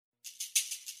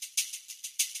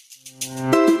The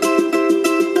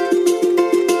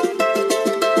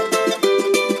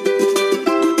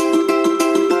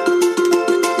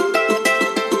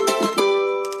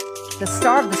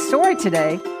star of the story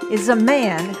today is a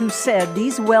man who said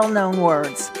these well-known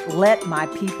words, "Let my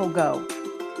people go."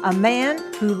 A man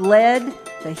who led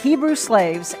the Hebrew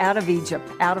slaves out of Egypt,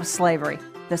 out of slavery.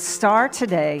 The star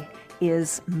today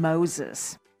is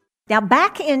Moses. Now,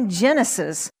 back in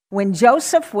Genesis, when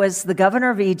Joseph was the governor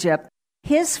of Egypt,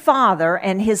 his father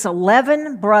and his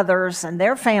 11 brothers and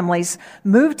their families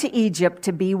moved to Egypt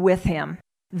to be with him.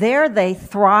 There they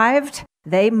thrived,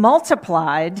 they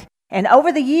multiplied, and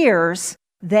over the years,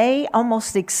 they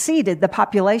almost exceeded the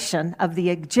population of the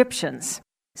Egyptians.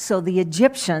 So the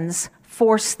Egyptians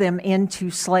forced them into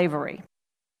slavery.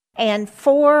 And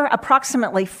for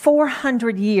approximately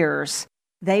 400 years,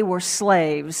 they were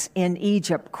slaves in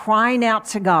Egypt, crying out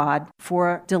to God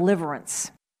for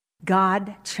deliverance.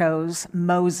 God chose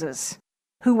Moses,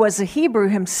 who was a Hebrew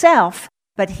himself,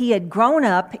 but he had grown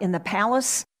up in the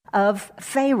palace of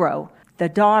Pharaoh. The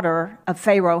daughter of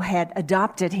Pharaoh had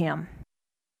adopted him.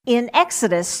 In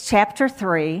Exodus chapter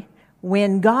 3,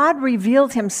 when God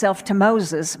revealed himself to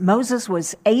Moses, Moses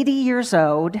was 80 years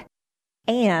old,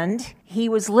 and he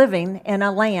was living in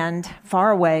a land far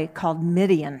away called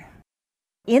Midian.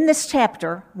 In this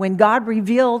chapter, when God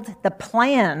revealed the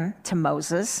plan to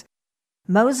Moses,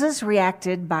 Moses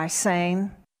reacted by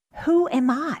saying, "Who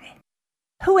am I?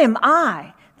 Who am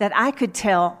I that I could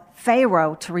tell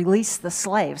Pharaoh to release the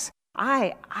slaves?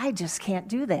 I just can't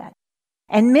do that."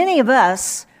 And many of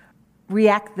us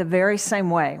react the very same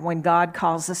way when God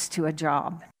calls us to a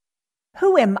job.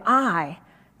 Who am I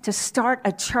to start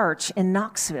a church in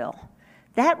Knoxville?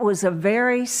 That was a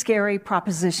very scary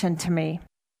proposition to me.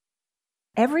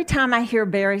 Every time I hear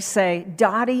Barry say,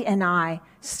 "Dottie and I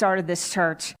started this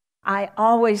church," I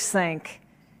always think,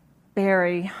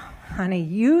 "Barry, honey,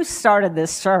 you started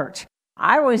this church.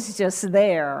 I was just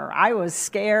there. I was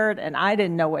scared and I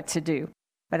didn't know what to do."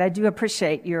 But I do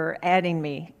appreciate your adding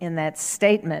me in that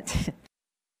statement.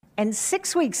 And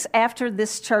 6 weeks after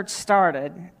this church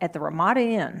started at the Ramada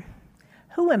Inn,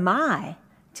 who am I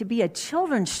to be a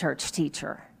children's church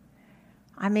teacher?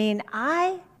 I mean,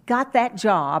 I got that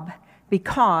job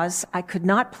because I could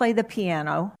not play the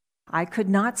piano. I could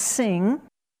not sing.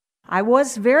 I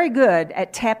was very good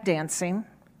at tap dancing.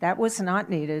 That was not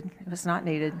needed. It was not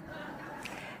needed.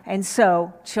 And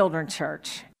so, children's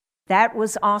church. That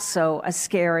was also a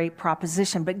scary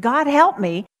proposition. But God helped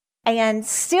me. And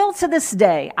still to this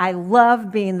day, I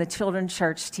love being the children's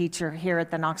church teacher here at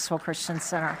the Knoxville Christian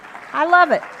Center. I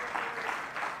love it.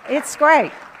 It's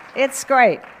great. It's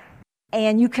great.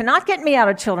 And you cannot get me out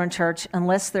of children's church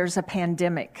unless there's a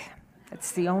pandemic.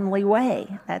 That's the only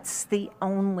way. That's the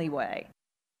only way.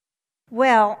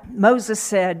 Well, Moses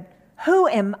said, "Who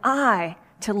am I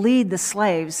to lead the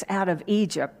slaves out of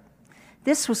Egypt?"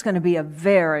 This was going to be a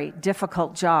very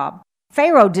difficult job.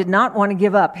 Pharaoh did not want to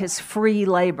give up his free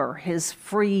labor, his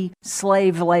free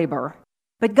slave labor.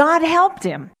 But God helped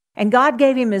him, and God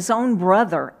gave him his own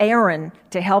brother, Aaron,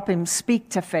 to help him speak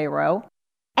to Pharaoh.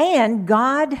 And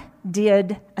God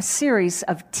did a series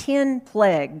of 10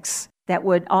 plagues that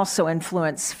would also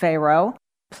influence Pharaoh.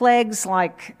 Plagues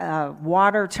like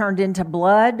water turned into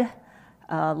blood,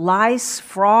 lice,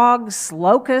 frogs,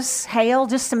 locusts, hail,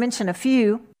 just to mention a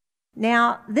few.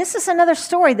 Now, this is another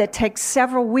story that takes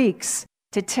several weeks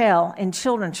to tell in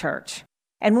children's church.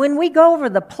 And when we go over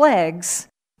the plagues,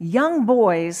 young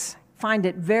boys find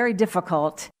it very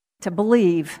difficult to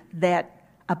believe that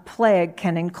a plague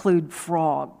can include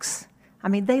frogs. I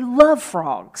mean, they love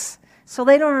frogs, so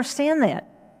they don't understand that.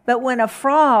 But when a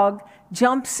frog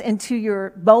jumps into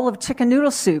your bowl of chicken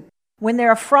noodle soup, when there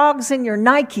are frogs in your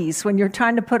Nikes when you're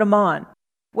trying to put them on,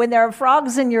 when there are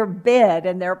frogs in your bed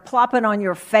and they're plopping on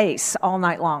your face all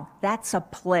night long, that's a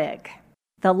plague.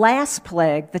 The last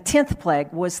plague, the 10th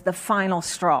plague, was the final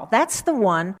straw. That's the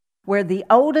one where the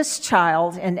oldest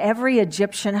child in every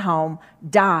Egyptian home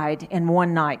died in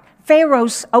one night.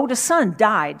 Pharaoh's oldest son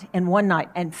died in one night,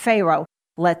 and Pharaoh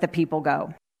let the people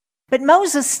go. But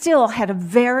Moses still had a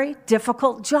very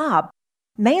difficult job,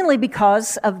 mainly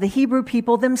because of the Hebrew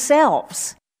people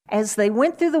themselves. As they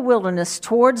went through the wilderness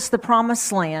towards the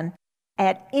promised land,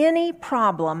 at any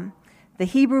problem, the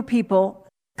Hebrew people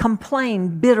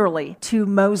complained bitterly to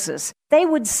Moses. They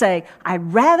would say,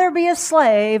 "I'd rather be a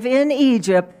slave in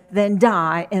Egypt than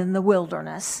die in the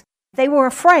wilderness." They were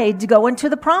afraid to go into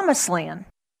the promised land.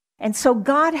 And so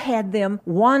God had them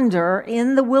wander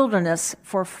in the wilderness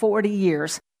for 40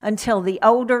 years until the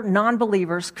older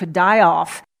non-believers could die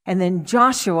off. And then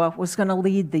Joshua was going to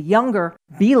lead the younger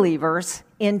believers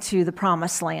into the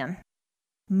promised land.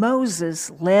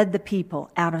 Moses led the people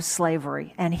out of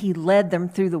slavery, and he led them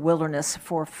through the wilderness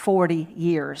for 40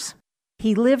 years.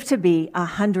 He lived to be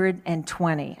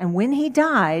 120, and when he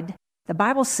died, the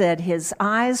Bible said his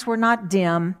eyes were not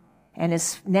dim and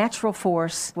his natural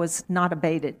force was not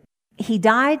abated. He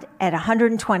died at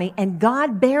 120, and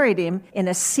God buried him in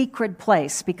a secret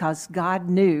place because God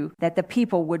knew that the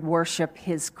people would worship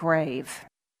his grave.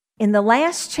 In the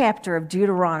last chapter of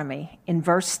Deuteronomy, in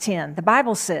verse 10, the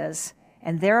Bible says,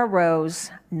 "And there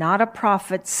arose not a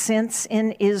prophet since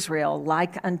in Israel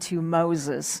like unto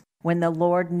Moses, when the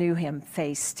Lord knew him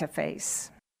face to face."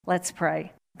 Let's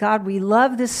pray. God, we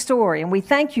love this story, and we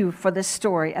thank you for this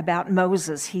story about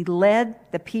Moses. He led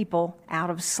the people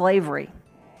out of slavery,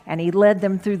 and he led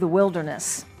them through the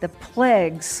wilderness. The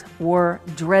plagues were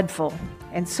dreadful.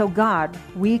 And so, God,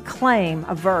 we claim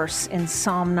a verse in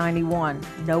Psalm 91,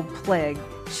 "No plague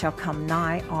shall come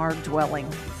nigh our dwelling."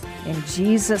 In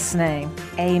Jesus' name,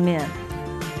 amen.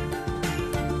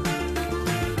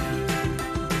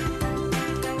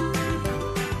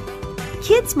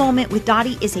 Kids Moment with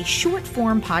Dottie is a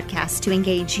short-form podcast to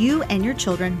engage you and your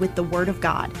children with the Word of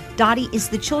God. Dottie is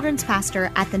the children's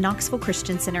pastor at the Knoxville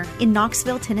Christian Center in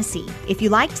Knoxville, Tennessee. If you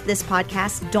liked this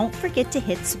podcast, don't forget to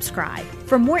hit subscribe.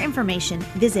 For more information,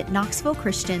 visit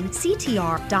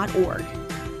knoxvillechristianctr.org.